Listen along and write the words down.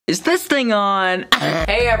Is this thing on?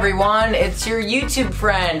 Hey everyone, it's your YouTube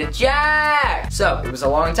friend, Jack! So, it was a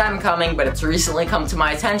long time coming, but it's recently come to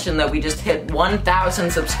my attention that we just hit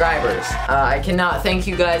 1,000 subscribers. I cannot thank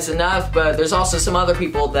you guys enough, but there's also some other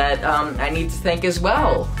people that I need to thank as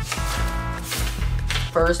well.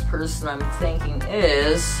 First person I'm thanking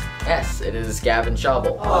is... yes, it is Gavin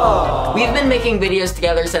Schauble. Aww. We've been making videos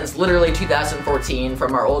together since literally 2014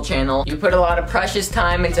 from our old channel. You put a lot of precious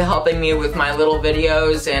time into helping me with my little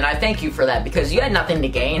videos, and I thank you for that because you had nothing to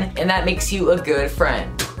gain, and that makes you a good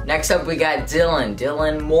friend. Next up we got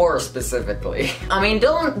Dylan Moore specifically. I mean,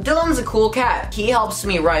 Dylan's a cool cat. He helps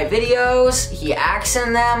me write videos, he acts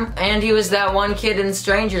in them, and he was that one kid in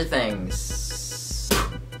Stranger Things.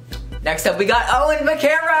 Next up we got Owen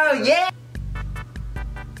Vaquero, yeah!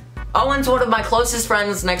 Owen's one of my closest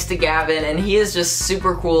friends next to Gavin, and he is just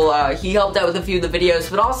super cool. He helped out with a few of the videos,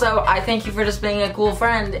 but also, I thank you for just being a cool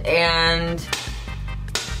friend, and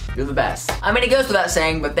you're the best. I mean, it goes without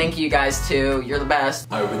saying, but thank you guys too. You're the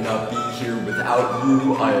best. I would not be here without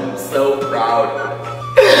you. I am so proud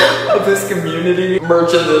of this community.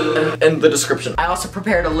 Merch in the description. I also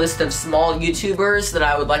prepared a list of small YouTubers that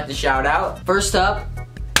I would like to shout out. First up,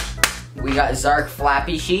 we got Zark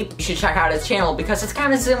Flappy Sheep. You should check out his channel because it's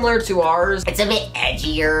kind of similar to ours. It's a bit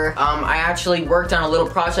edgier. I actually worked on a little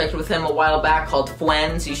project with him a while back called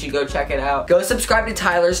Fwens. You should go check it out. Go subscribe to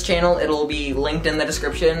Tyler's channel. It'll be linked in the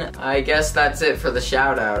description. I guess that's it for the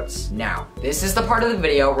shout outs. Now, this is the part of the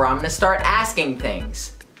video where I'm gonna start asking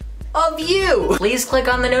things of you. Please click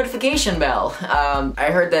on the notification bell. I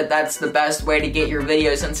heard that that's the best way to get your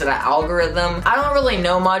videos into the algorithm. I don't really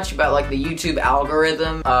know much about like the YouTube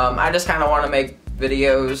algorithm. I just kind of want to make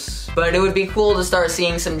videos, but it would be cool to start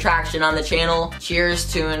seeing some traction on the channel. Cheers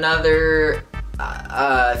to another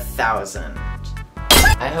 1,000.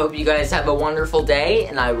 I hope you guys have a wonderful day,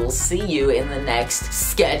 and I will see you in the next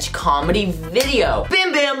sketch comedy video.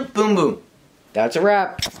 Bim bam, boom boom. That's a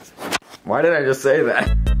wrap. Why did I just say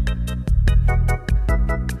that?